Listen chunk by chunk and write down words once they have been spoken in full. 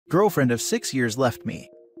Girlfriend of 6 years left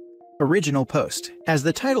me. Original post. As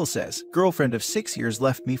the title says, girlfriend of 6 years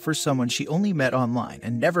left me for someone she only met online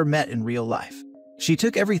and never met in real life. She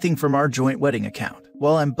took everything from our joint wedding account,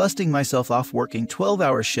 while I'm busting myself off working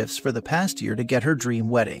 12-hour shifts for the past year to get her dream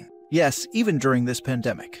wedding. Yes, even during this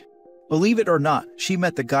pandemic. Believe it or not, she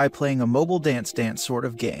met the guy playing a mobile dance sort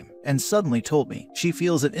of game, and suddenly told me she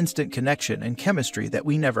feels an instant connection and chemistry that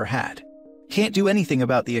we never had. Can't do anything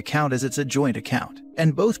about the account as it's a joint account,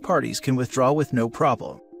 and both parties can withdraw with no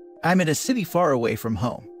problem. I'm in a city far away from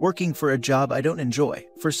home, working for a job I don't enjoy,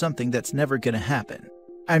 for something that's never gonna happen.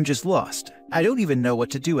 I'm just lost. I don't even know what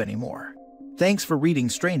to do anymore. Thanks for reading,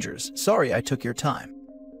 strangers. Sorry I took your time.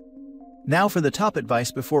 Now for the top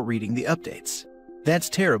advice before reading the updates. That's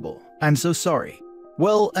terrible. I'm so sorry.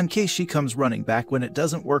 Well, in case she comes running back when it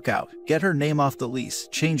doesn't work out, get her name off the lease,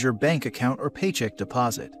 change your bank account or paycheck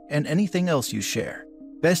deposit, and anything else you share.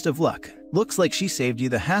 Best of luck. Looks like she saved you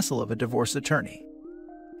the hassle of a divorce attorney.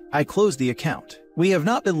 I closed the account. We have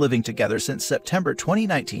not been living together since September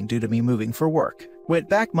 2019 due to me moving for work. Went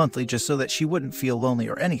back monthly just so that she wouldn't feel lonely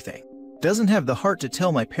or anything. Doesn't have the heart to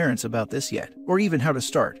tell my parents about this yet, or even how to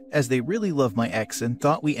start, as they really love my ex and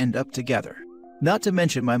thought we end up together. Not to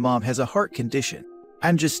mention my mom has a heart condition.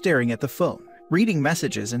 I'm just staring at the phone, reading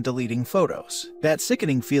messages and deleting photos. That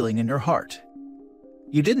sickening feeling in your heart.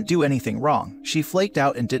 You didn't do anything wrong. She flaked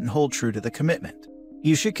out and didn't hold true to the commitment.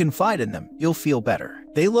 You should confide in them. You'll feel better.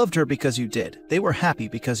 They loved her because you did. They were happy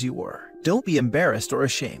because you were. Don't be embarrassed or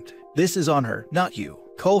ashamed. This is on her, not you.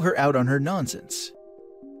 Call her out on her nonsense.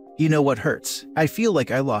 You know what hurts? I feel like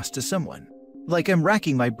I lost to someone. Like I'm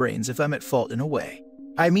racking my brains if I'm at fault in a way.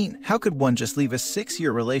 I mean, how could one just leave a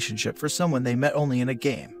 6-year relationship for someone they met only in a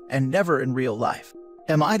game, and never in real life?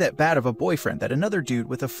 Am I that bad of a boyfriend that another dude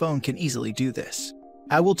with a phone can easily do this?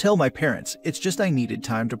 I will tell my parents, it's just I needed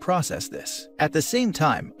time to process this. At the same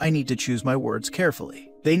time, I need to choose my words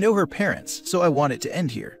carefully. They know her parents, so I want it to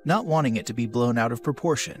end here, not wanting it to be blown out of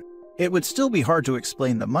proportion. It would still be hard to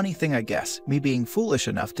explain the money thing, I guess, me being foolish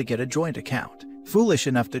enough to get a joint account. Foolish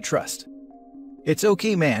enough to trust. It's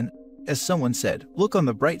okay, man. As someone said, look on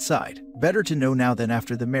the bright side. Better to know now than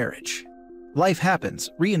after the marriage. Life happens,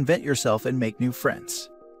 reinvent yourself and make new friends.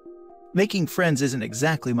 Making friends isn't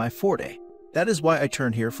exactly my forte. That is why I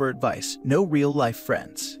turn here for advice. No real-life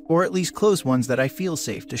friends, or at least close ones that I feel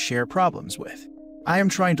safe to share problems with. I am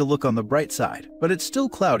trying to look on the bright side, but it's still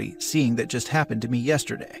cloudy seeing that just happened to me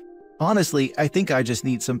yesterday. Honestly, I think I just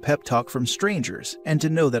need some pep talk from strangers and to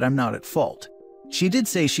know that I'm not at fault. She did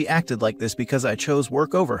say she acted like this because I chose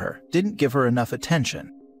work over her, didn't give her enough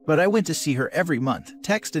attention. But I went to see her every month,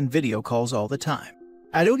 text and video calls all the time.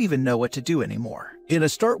 I don't even know what to do anymore. It'll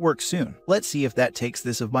start work soon. Let's see if that takes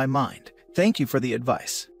this of my mind. Thank you for the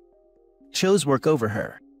advice. Chose work over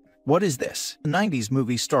her. What is this? A 90s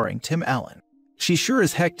movie starring Tim Allen. She sure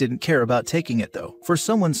as heck didn't care about taking it though, for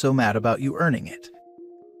someone so mad about you earning it.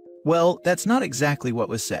 Well, that's not exactly what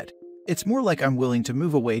was said. It's more like I'm willing to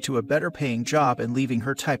move away to a better paying job and leaving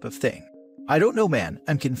her type of thing. I don't know, man,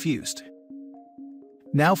 I'm confused.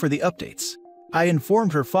 Now for the updates. I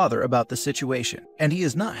informed her father about the situation, and he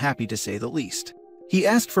is not happy to say the least. He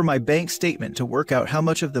asked for my bank statement to work out how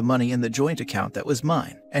much of the money in the joint account that was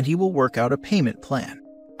mine, and he will work out a payment plan.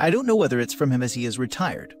 I don't know whether it's from him as he is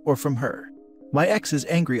retired, or from her. My ex is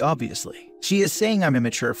angry, obviously. She is saying I'm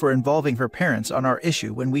immature for involving her parents on our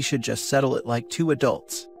issue when we should just settle it like two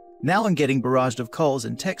adults. Now I'm getting barraged of calls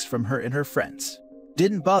and texts from her and her friends.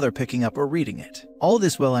 Didn't bother picking up or reading it. All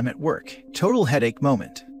this while I'm at work. Total headache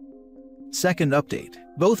moment. Second update.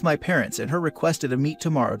 Both my parents and her requested a meet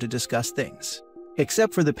tomorrow to discuss things.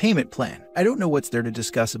 Except for the payment plan, I don't know what's there to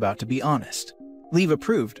discuss about, to be honest. Leave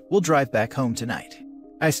approved, we'll drive back home tonight.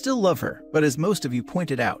 I still love her, but as most of you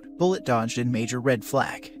pointed out, bullet dodged and major red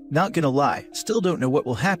flag. Not gonna lie, still don't know what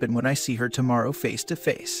will happen when I see her tomorrow face to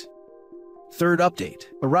face. Third update.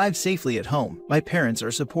 Arrived safely at home. My parents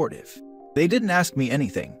are supportive. They didn't ask me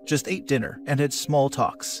anything, just ate dinner and had small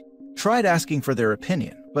talks. Tried asking for their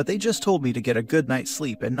opinion, but they just told me to get a good night's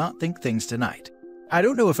sleep and not think things tonight. I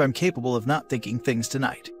don't know if I'm capable of not thinking things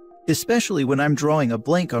tonight, especially when I'm drawing a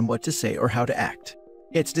blank on what to say or how to act.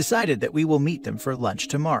 It's decided that we will meet them for lunch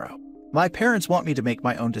tomorrow. My parents want me to make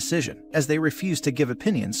my own decision, as they refuse to give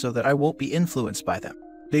opinions so that I won't be influenced by them.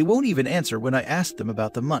 They won't even answer when I ask them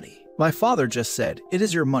about the money. My father just said, "It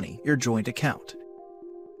is your money, your joint account."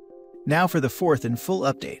 Now for the fourth and full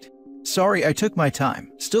update. Sorry I took my time,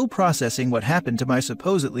 still processing what happened to my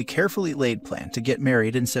supposedly carefully laid plan to get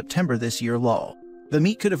married in September this year, lol. The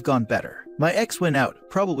meet could have gone better. My ex went out,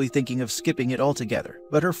 probably thinking of skipping it altogether,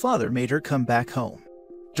 but her father made her come back home.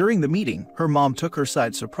 During the meeting, her mom took her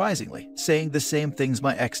side surprisingly, saying the same things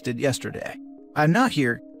my ex did yesterday. I'm not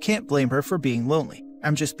here, can't blame her for being lonely.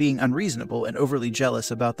 I'm just being unreasonable and overly jealous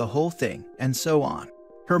about the whole thing, and so on.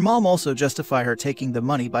 Her mom also justified her taking the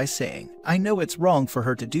money by saying, I know it's wrong for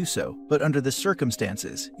her to do so, but under the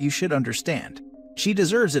circumstances, you should understand. She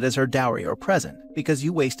deserves it as her dowry or present, because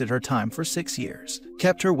you wasted her time for 6 years,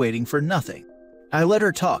 kept her waiting for nothing. I let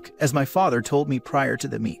her talk, as my father told me prior to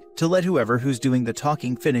the meet, to let whoever who's doing the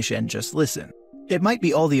talking finish and just listen. It might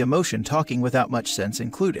be all the emotion talking without much sense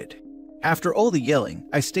included. After all the yelling,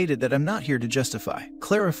 I stated that I'm not here to justify,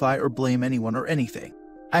 clarify, or blame anyone or anything.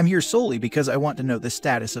 I'm here solely because I want to know the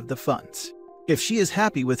status of the funds. If she is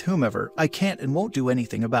happy with whomever, I can't and won't do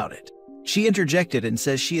anything about it. She interjected and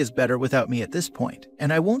says she is better without me at this point,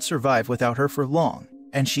 and I won't survive without her for long,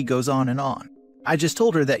 and she goes on and on. I just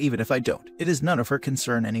told her that even if I don't, it is none of her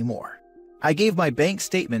concern anymore. I gave my bank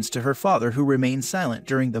statements to her father, who remained silent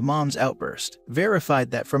during the mom's outburst, verified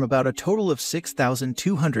that from about a total of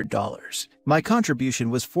 $6,200, my contribution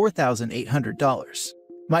was $4,800.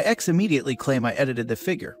 My ex immediately claimed I edited the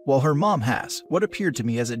figure, while her mom has what appeared to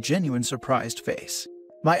me as a genuine surprised face.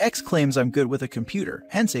 My ex claims I'm good with a computer,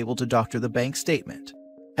 hence able to doctor the bank statement.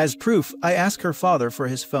 As proof, I ask her father for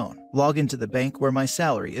his phone, log into the bank where my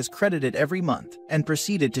salary is credited every month, and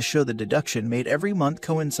proceeded to show the deduction made every month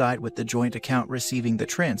coincide with the joint account receiving the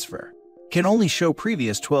transfer. Can only show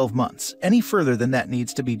previous 12 months, any further than that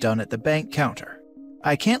needs to be done at the bank counter.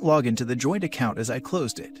 I can't log into the joint account as I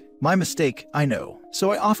closed it. My mistake, I know,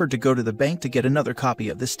 so I offered to go to the bank to get another copy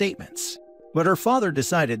of the statements. But her father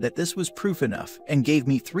decided that this was proof enough and gave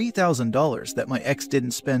me $3,000 that my ex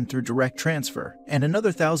didn't spend through direct transfer, and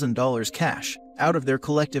another $1,000 cash, out of their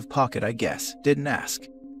collective pocket I guess, didn't ask.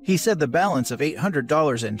 He said the balance of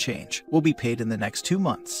 $800 and change will be paid in the next 2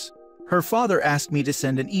 months. Her father asked me to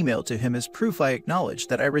send an email to him as proof I acknowledged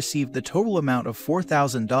that I received the total amount of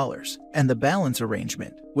 $4,000 and the balance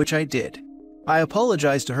arrangement, which I did. I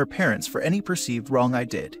apologized to her parents for any perceived wrong I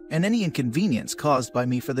did and any inconvenience caused by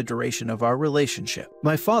me for the duration of our relationship.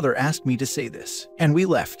 My father asked me to say this, and we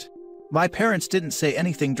left. My parents didn't say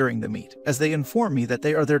anything during the meet, as they informed me that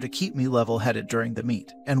they are there to keep me level-headed during the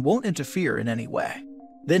meet and won't interfere in any way.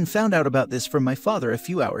 Then found out about this from my father a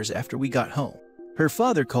few hours after we got home. Her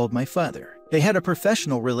father called my father. They had a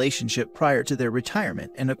professional relationship prior to their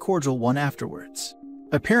retirement and a cordial one afterwards.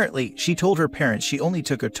 Apparently, she told her parents she only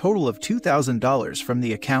took a total of $2,000 from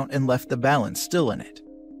the account and left the balance still in it.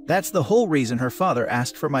 That's the whole reason her father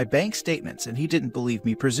asked for my bank statements, and he didn't believe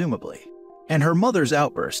me presumably. And her mother's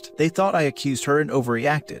outburst, they thought I accused her and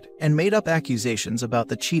overreacted, and made up accusations about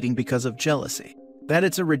the cheating because of jealousy. That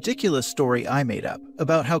it's a ridiculous story I made up,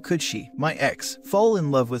 about how could she, my ex, fall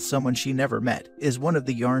in love with someone she never met, is one of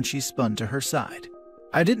the yarns she spun to her side.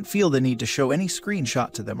 I didn't feel the need to show any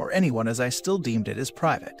screenshot to them or anyone, as I still deemed it as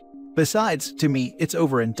private. Besides, to me, it's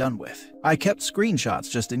over and done with. I kept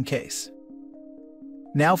screenshots just in case.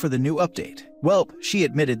 Now for the new update. Welp, she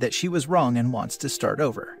admitted that she was wrong and wants to start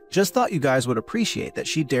over. Just thought you guys would appreciate that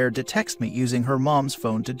she dared to text me using her mom's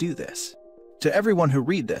phone to do this. To everyone who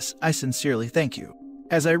read this, I sincerely thank you.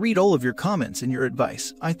 As I read all of your comments and your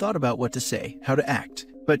advice, I thought about what to say, how to act.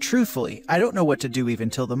 But truthfully, I don't know what to do even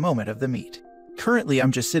till the moment of the meet. Currently,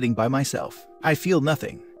 I'm just sitting by myself. I feel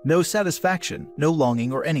nothing. No satisfaction, no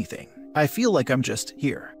longing or anything. I feel like I'm just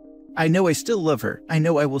here. I know I still love her. I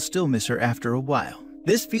know I will still miss her after a while.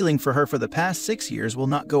 This feeling for her for the past 6 years will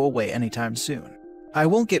not go away anytime soon. I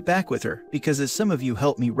won't get back with her because, as some of you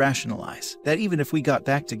helped me rationalize, that even if we got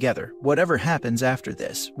back together, whatever happens after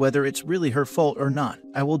this, whether it's really her fault or not,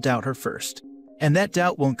 I will doubt her first. And that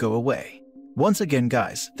doubt won't go away. Once again,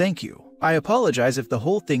 guys, thank you. I apologize if the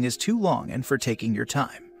whole thing is too long and for taking your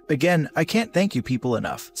time. Again, I can't thank you people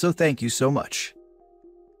enough, so thank you so much.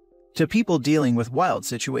 To people dealing with wild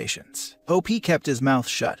situations, OP kept his mouth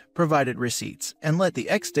shut, provided receipts, and let the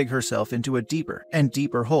ex dig herself into a deeper and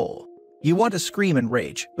deeper hole. You want to scream and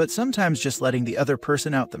rage, but sometimes just letting the other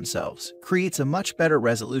person out themselves creates a much better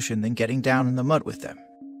resolution than getting down in the mud with them.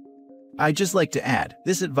 I'd just like to add,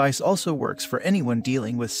 this advice also works for anyone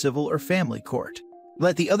dealing with civil or family court.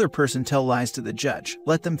 Let the other person tell lies to the judge.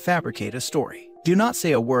 Let them fabricate a story. Do not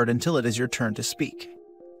say a word until it is your turn to speak.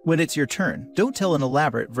 When it's your turn, don't tell an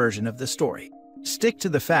elaborate version of the story. Stick to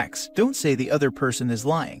the facts. Don't say the other person is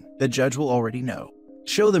lying. The judge will already know.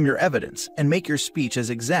 Show them your evidence and make your speech as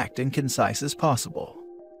exact and concise as possible.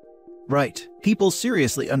 Right. People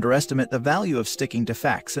seriously underestimate the value of sticking to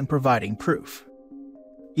facts and providing proof.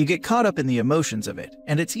 You get caught up in the emotions of it,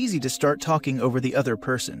 and it's easy to start talking over the other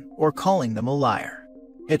person or calling them a liar.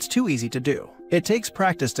 It's too easy to do. It takes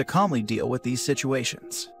practice to calmly deal with these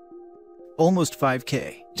situations. Almost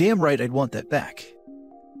 $5K. Damn right I'd want that back.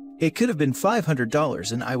 It could have been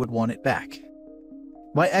 $500 and I would want it back.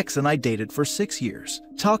 My ex and I dated for 6 years,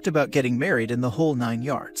 talked about getting married in the whole 9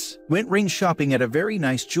 yards, went ring shopping at a very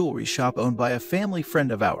nice jewelry shop owned by a family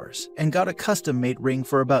friend of ours, and got a custom-made ring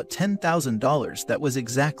for about $10,000 that was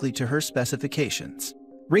exactly to her specifications.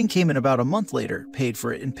 Ring came in about a month later, paid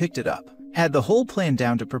for it and picked it up. Had the whole plan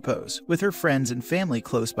down to propose, with her friends and family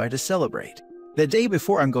close by to celebrate. The day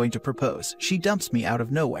before I'm going to propose, she dumps me out of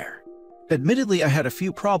nowhere. Admittedly, I had a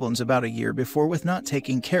few problems about a year before with not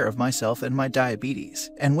taking care of myself and my diabetes,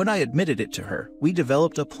 and when I admitted it to her, we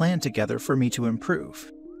developed a plan together for me to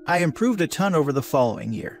improve. I improved a ton over the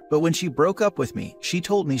following year, but when she broke up with me, she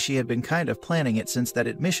told me she had been kind of planning it since that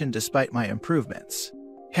admission despite my improvements.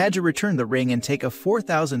 Had to return the ring and take a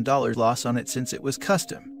 $4,000 loss on it since it was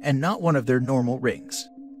custom, and not one of their normal rings.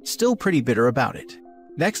 Still pretty bitter about it.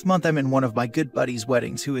 Next month I'm in one of my good buddies'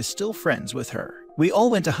 weddings who is still friends with her. We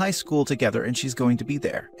all went to high school together and she's going to be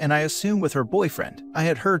there, and I assume with her boyfriend. I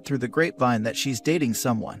had heard through the grapevine that she's dating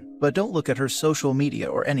someone, but don't look at her social media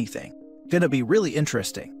or anything. Gonna be really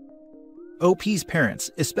interesting. OP's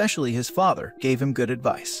parents, especially his father, gave him good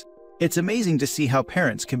advice. It's amazing to see how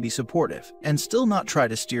parents can be supportive and still not try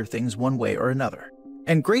to steer things one way or another.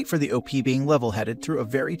 And great for the OP being level-headed through a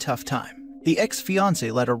very tough time. The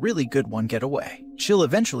ex-fiancée let a really good one get away. She'll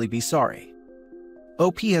eventually be sorry.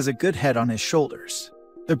 OP has a good head on his shoulders.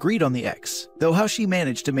 Agreed on the ex, though how she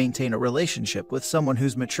managed to maintain a relationship with someone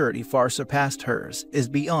whose maturity far surpassed hers is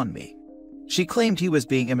beyond me. She claimed he was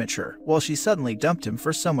being immature, while she suddenly dumped him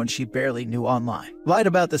for someone she barely knew online. Lied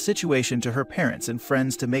about the situation to her parents and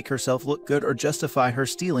friends to make herself look good or justify her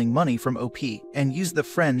stealing money from OP, and used the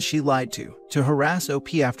friends she lied to harass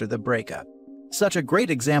OP after the breakup. Such a great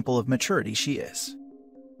example of maturity she is.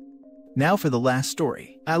 Now for the last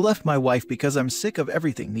story. I left my wife because I'm sick of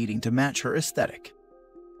everything needing to match her aesthetic.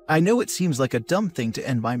 I know it seems like a dumb thing to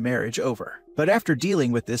end my marriage over, but after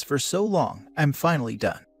dealing with this for so long, I'm finally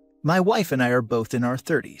done. My wife and I are both in our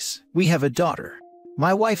 30s. We have a daughter.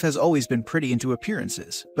 My wife has always been pretty into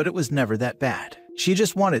appearances, but it was never that bad. She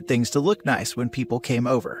just wanted things to look nice when people came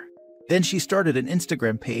over. Then she started an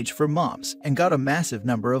Instagram page for moms and got a massive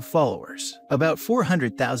number of followers, about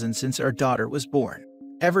 400,000 since our daughter was born.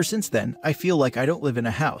 Ever since then, I feel like I don't live in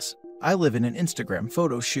a house, I live in an Instagram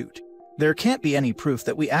photo shoot. There can't be any proof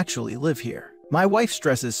that we actually live here. My wife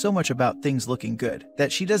stresses so much about things looking good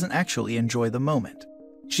that she doesn't actually enjoy the moment.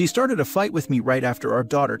 She started a fight with me right after our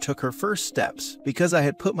daughter took her first steps because I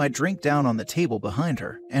had put my drink down on the table behind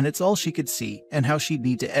her and it's all she could see and how she'd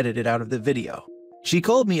need to edit it out of the video. She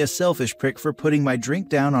called me a selfish prick for putting my drink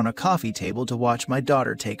down on a coffee table to watch my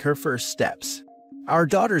daughter take her first steps. Our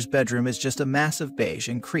daughter's bedroom is just a massive beige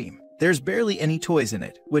and cream. There's barely any toys in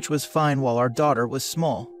it, which was fine while our daughter was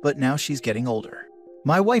small, but now she's getting older.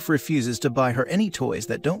 My wife refuses to buy her any toys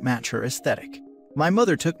that don't match her aesthetic. My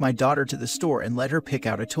mother took my daughter to the store and let her pick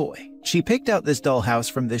out a toy. She picked out this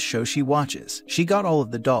dollhouse from this show she watches. She got all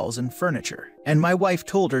of the dolls and furniture, and my wife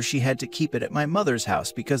told her she had to keep it at my mother's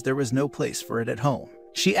house because there was no place for it at home.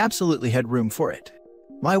 She absolutely had room for it.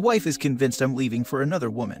 My wife is convinced I'm leaving for another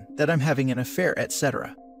woman, that I'm having an affair,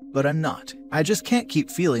 etc. But I'm not. I just can't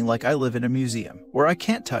keep feeling like I live in a museum, where I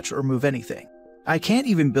can't touch or move anything. I can't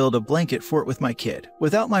even build a blanket fort with my kid,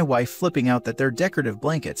 without my wife flipping out that they're decorative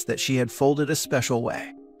blankets that she had folded a special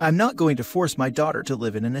way. I'm not going to force my daughter to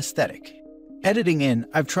live in an aesthetic. Editing in,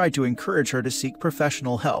 I've tried to encourage her to seek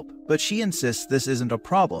professional help, but she insists this isn't a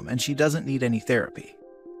problem and she doesn't need any therapy.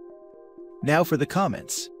 Now for the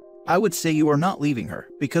comments. I would say you are not leaving her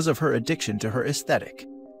because of her addiction to her aesthetic.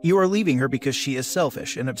 You are leaving her because she is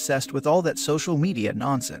selfish and obsessed with all that social media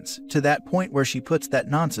nonsense, to that point where she puts that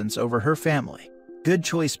nonsense over her family. Good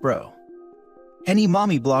choice, bro. Any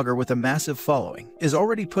mommy blogger with a massive following is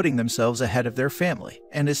already putting themselves ahead of their family,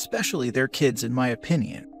 and especially their kids in my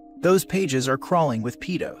opinion. Those pages are crawling with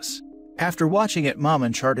pedos. After watching it Mom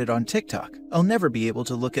Uncharted on TikTok, I'll never be able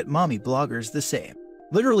to look at mommy bloggers the same.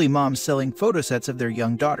 Literally moms selling photosets of their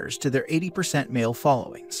young daughters to their 80% male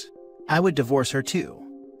followings. I would divorce her too.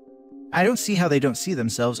 I don't see how they don't see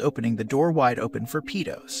themselves opening the door wide open for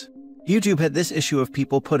pedos. YouTube had this issue of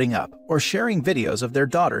people putting up or sharing videos of their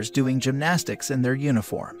daughters doing gymnastics in their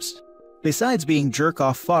uniforms. Besides being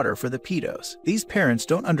jerk-off fodder for the pedos, these parents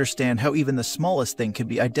don't understand how even the smallest thing can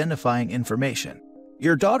be identifying information.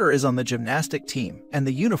 Your daughter is on the gymnastic team, and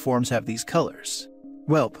the uniforms have these colors.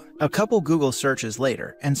 Welp, a couple Google searches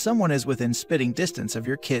later, and someone is within spitting distance of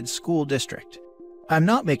your kid's school district. I'm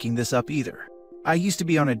not making this up either. I used to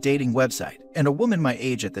be on a dating website, and a woman my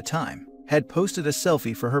age at the time had posted a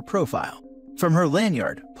selfie for her profile. From her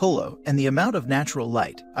lanyard, polo, and the amount of natural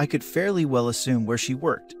light, I could fairly well assume where she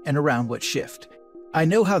worked and around what shift. I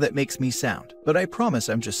know how that makes me sound, but I promise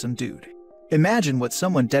I'm just some dude. Imagine what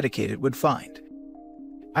someone dedicated would find.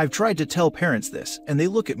 I've tried to tell parents this, and they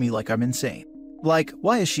look at me like I'm insane. Like,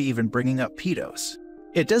 why is she even bringing up pedos?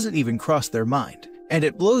 It doesn't even cross their mind. And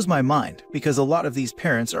it blows my mind because a lot of these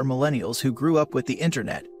parents are millennials who grew up with the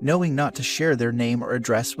internet, knowing not to share their name or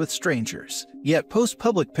address with strangers, yet post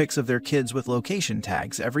public pics of their kids with location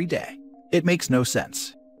tags every day. It makes no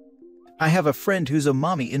sense. I have a friend who's a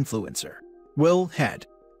mommy influencer.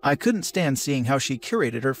 I couldn't stand seeing how she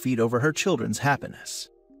curated her feed over her children's happiness.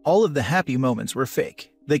 All of the happy moments were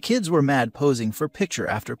fake. The kids were mad posing for picture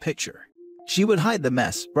after picture. She would hide the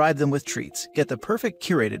mess, bribe them with treats, get the perfect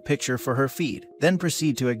curated picture for her feed, then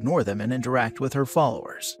proceed to ignore them and interact with her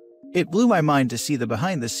followers. It blew my mind to see the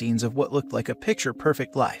behind the scenes of what looked like a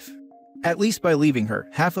picture-perfect life. At least by leaving her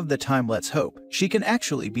half of the time, let's hope she can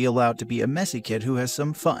actually be allowed to be a messy kid who has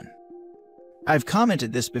some fun. I've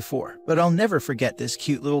commented this before, but I'll never forget this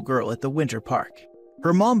cute little girl at the winter park.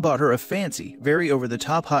 Her mom bought her a fancy, very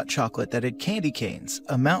over-the-top hot chocolate that had candy canes,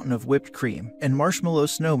 a mountain of whipped cream, and marshmallow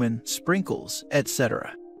snowmen, sprinkles,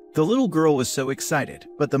 etc. The little girl was so excited,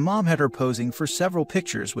 but the mom had her posing for several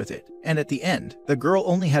pictures with it, and at the end, the girl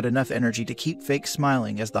only had enough energy to keep fake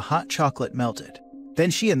smiling as the hot chocolate melted. Then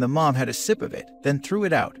she and the mom had a sip of it, then threw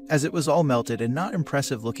it out, as it was all melted and not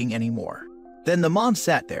impressive looking anymore. Then the mom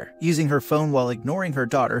sat there, using her phone while ignoring her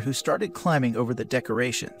daughter, who started climbing over the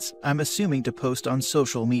decorations, I'm assuming to post on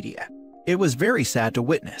social media. It was very sad to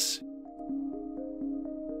witness.